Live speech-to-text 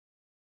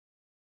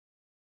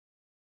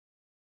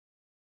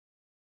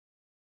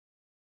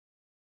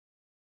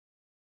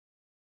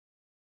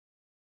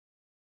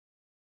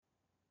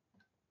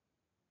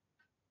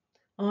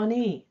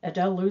Ani,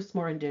 Adele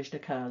Loosemore and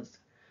Dijnakaz,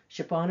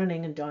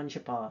 Shebahonaning and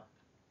Donjaba.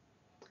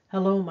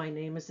 Hello, my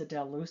name is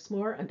Adele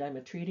Loosemore and I'm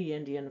a Treaty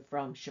Indian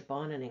from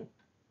Shebahonaning.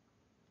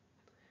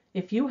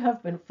 If you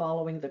have been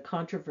following the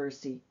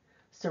controversy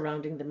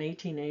surrounding the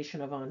Métis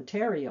Nation of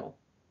Ontario,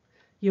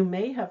 you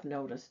may have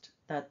noticed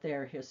that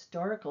their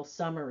historical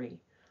summary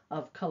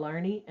of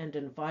Killarney and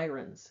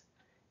environs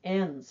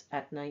ends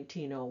at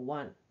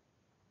 1901.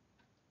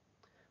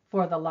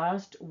 For the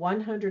last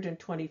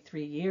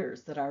 123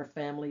 years that our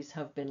families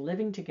have been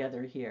living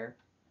together here,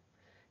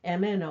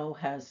 MNO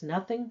has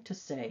nothing to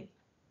say.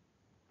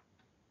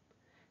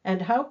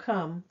 And how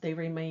come they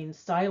remain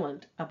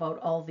silent about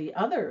all the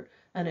other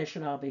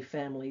Anishinaabe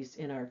families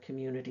in our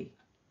community?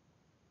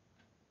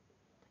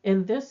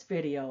 In this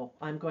video,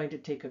 I'm going to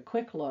take a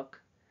quick look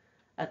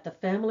at the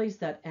families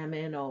that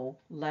MNO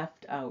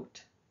left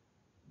out.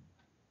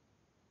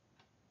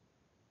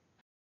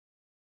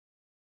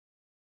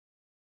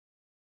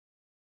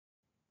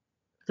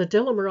 The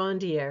de la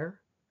Morandière,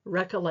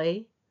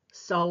 Recollet,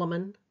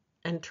 Solomon,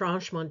 and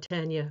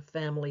Tranche-Montagne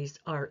families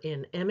are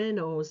in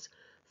MNO's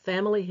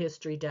family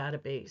history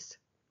database.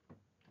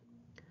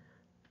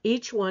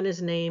 Each one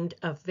is named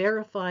a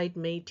verified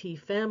Métis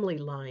family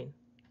line,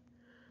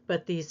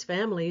 but these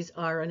families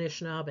are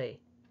Anishinaabe,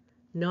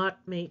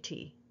 not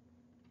Métis.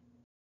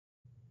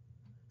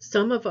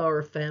 Some of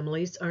our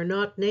families are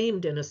not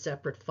named in a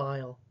separate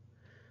file,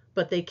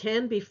 but they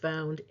can be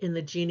found in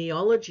the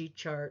genealogy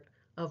chart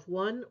of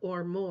one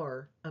or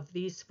more of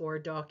these 4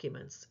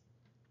 documents.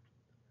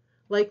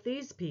 Like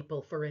these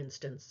people, for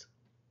instance.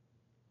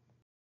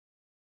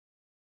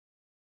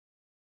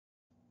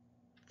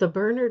 The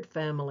Bernard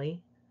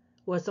family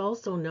was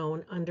also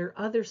known under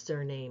other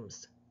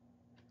surnames: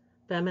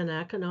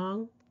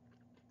 Shebahonaning,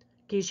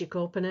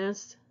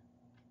 Gijikopenes,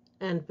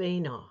 and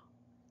Bena.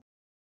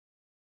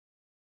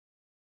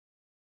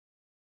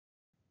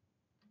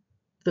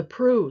 The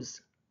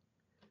Prews.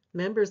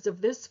 Members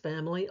of this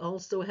family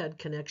also had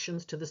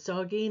connections to the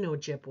Saugeen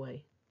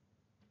Ojibwe.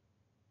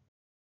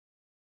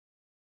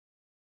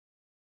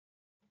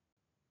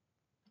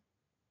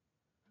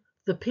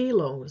 The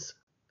Pilons,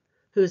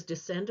 whose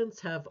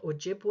descendants have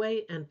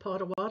Ojibwe and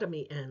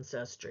Potawatomi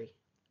ancestry.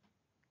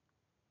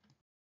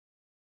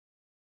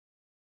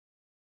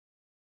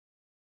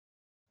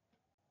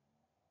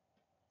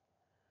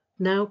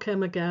 Now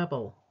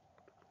Kemagabo.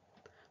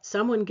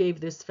 Someone gave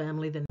this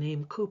family the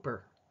name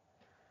Cooper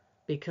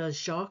because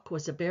Jacques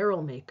was a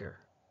barrel maker,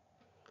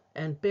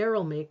 and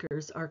barrel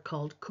makers are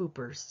called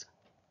Coopers.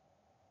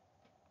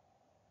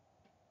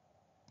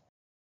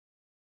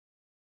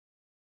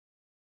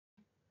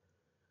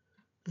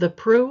 The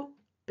Prue,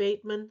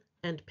 Bateman,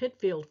 and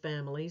Pitfield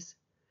families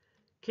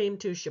came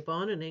to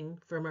Shebahonaning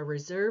from a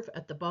reserve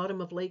at the bottom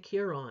of Lake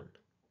Huron.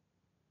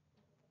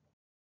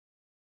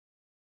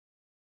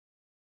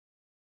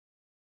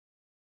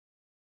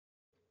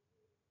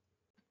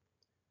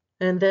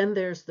 And then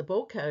there's the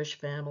Bocage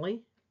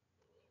family,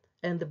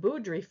 and the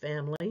Boudry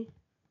family,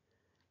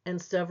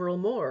 and several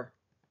more,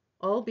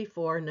 all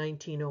before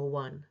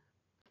 1901.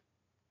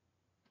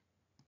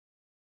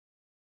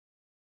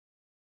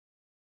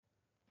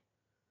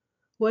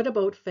 What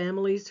about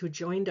families who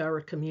joined our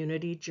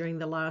community during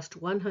the last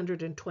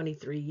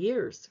 123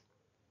 years?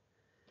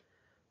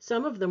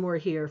 Some of them were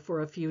here for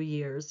a few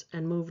years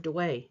and moved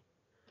away.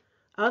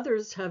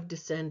 Others have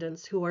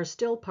descendants who are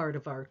still part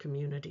of our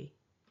community.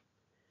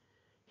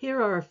 Here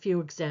are a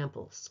few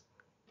examples.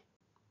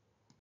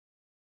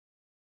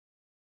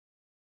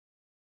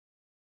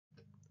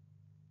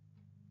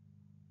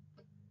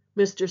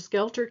 Mr.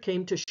 Skelter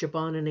came to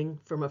Shebahonaning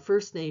from a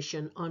First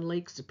Nation on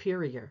Lake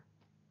Superior.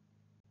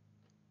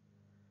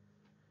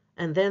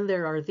 And then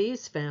there are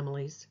these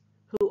families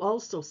who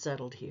also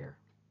settled here.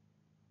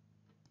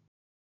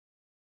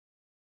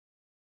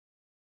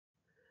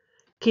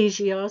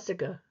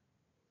 Kijiasiga,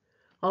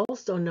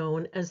 also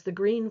known as the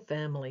Green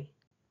family.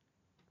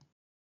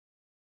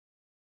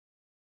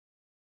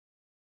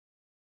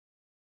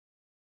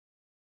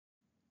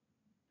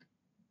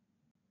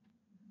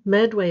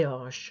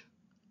 Medwayosh,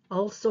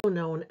 also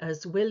known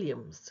as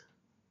Williams.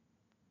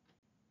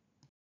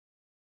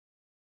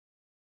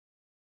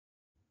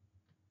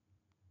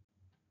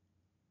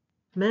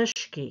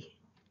 Meshki.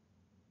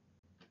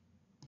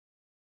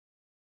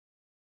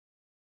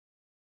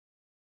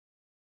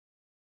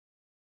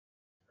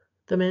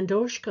 The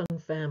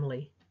Mendoshkan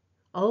family,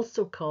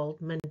 also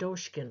called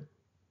Mendoshkin.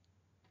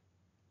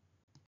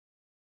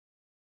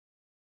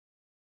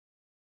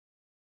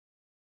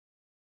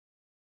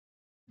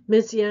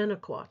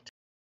 Misianaquat.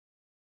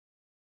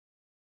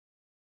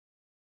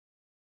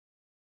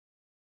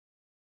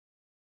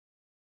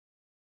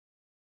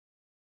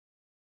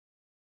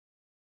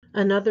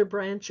 Another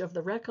branch of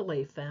the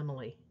Recollet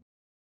family.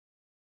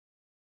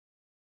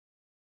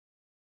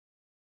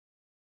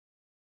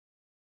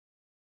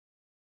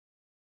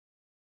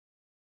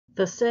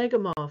 The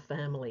Sagamaw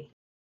family.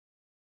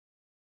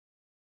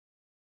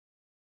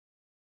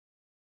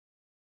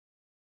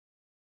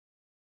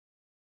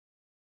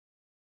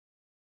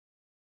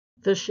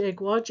 The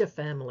Shagwaja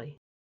family.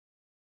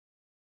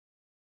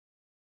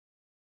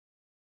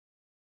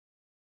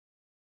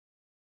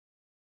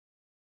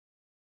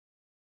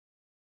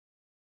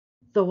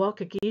 the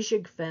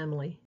Wakagijig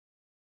family,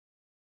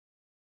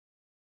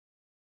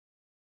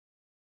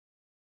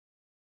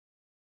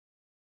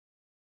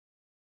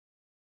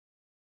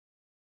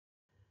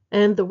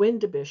 and the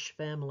Windibish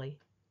family,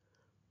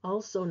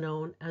 also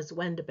known as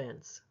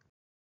Wendabens.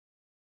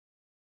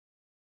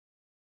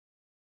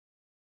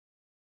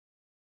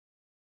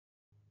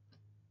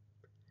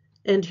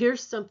 And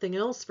here's something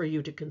else for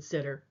you to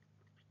consider.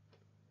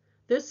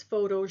 This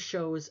photo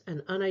shows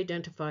an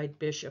unidentified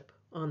bishop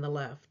on the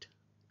left.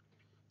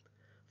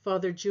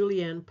 Father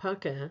Julien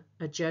Paquin,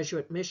 a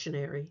Jesuit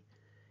missionary,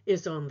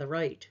 is on the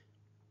right.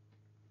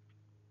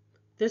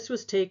 This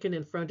was taken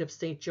in front of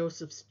St.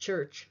 Joseph's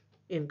Church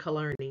in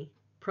Killarney,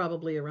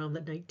 probably around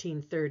the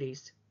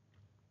 1930s.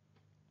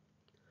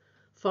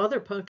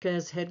 Father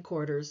Paquin's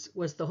headquarters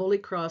was the Holy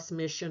Cross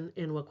Mission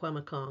in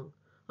Waquamakong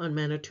on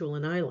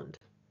Manitoulin Island.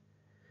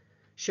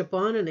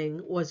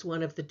 Shebahonaning was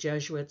one of the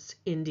Jesuits'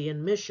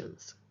 Indian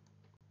missions.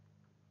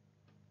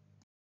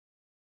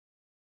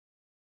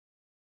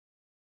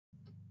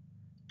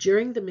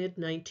 During the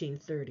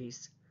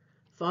mid-1930s,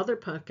 Father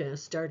Paquin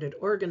started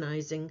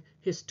organizing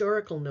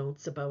historical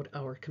notes about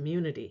our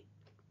community.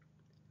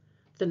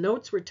 The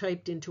notes were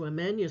typed into a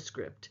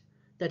manuscript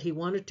that he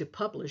wanted to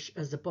publish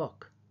as a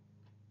book.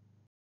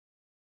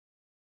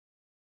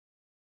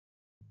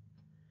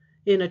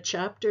 In a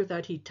chapter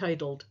that he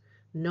titled,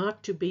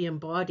 "Not to be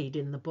Embodied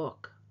in the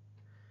Book,"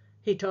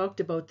 he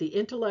talked about the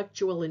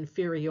intellectual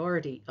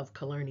inferiority of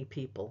Killarney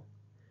people,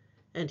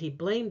 and he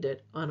blamed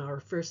it on our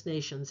First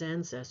Nations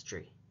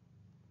ancestry.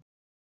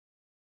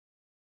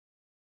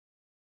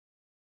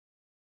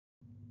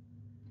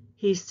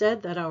 He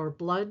said that our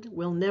blood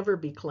will never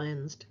be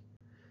cleansed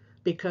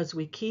because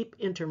we keep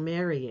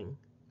intermarrying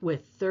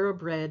with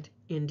thoroughbred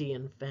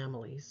Indian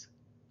families.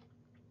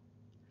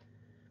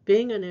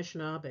 Being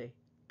Anishinaabe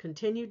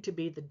continued to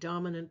be the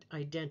dominant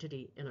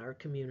identity in our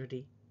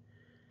community,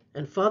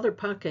 and Father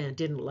Paquin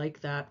didn't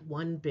like that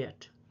one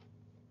bit.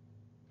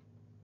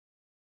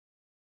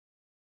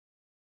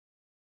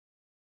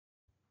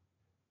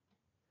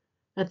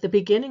 At the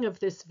beginning of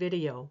this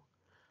video,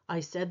 I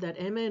said that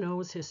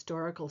MNO's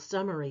historical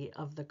summary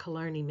of the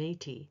Killarney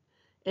Métis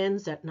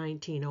ends at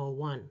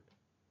 1901.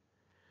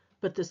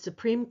 But the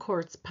Supreme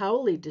Court's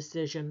Powley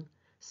decision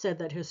said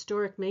that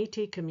historic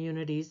Métis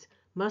communities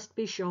must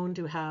be shown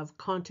to have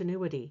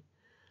continuity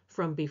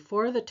from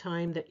before the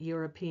time that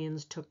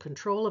Europeans took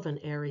control of an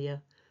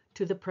area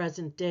to the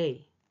present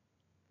day.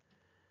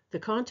 The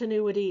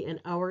continuity in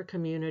our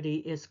community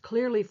is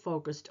clearly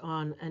focused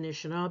on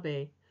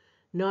Anishinaabe,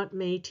 not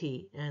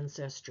Métis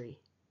ancestry.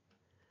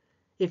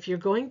 If you're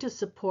going to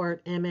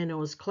support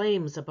MNO's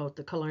claims about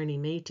the Killarney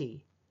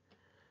Métis,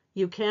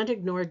 you can't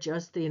ignore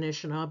just the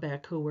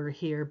Anishinaabe who were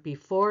here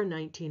before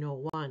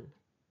 1901.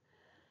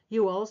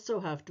 You also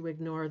have to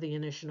ignore the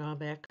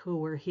Anishinaabe who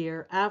were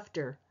here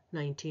after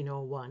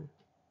 1901.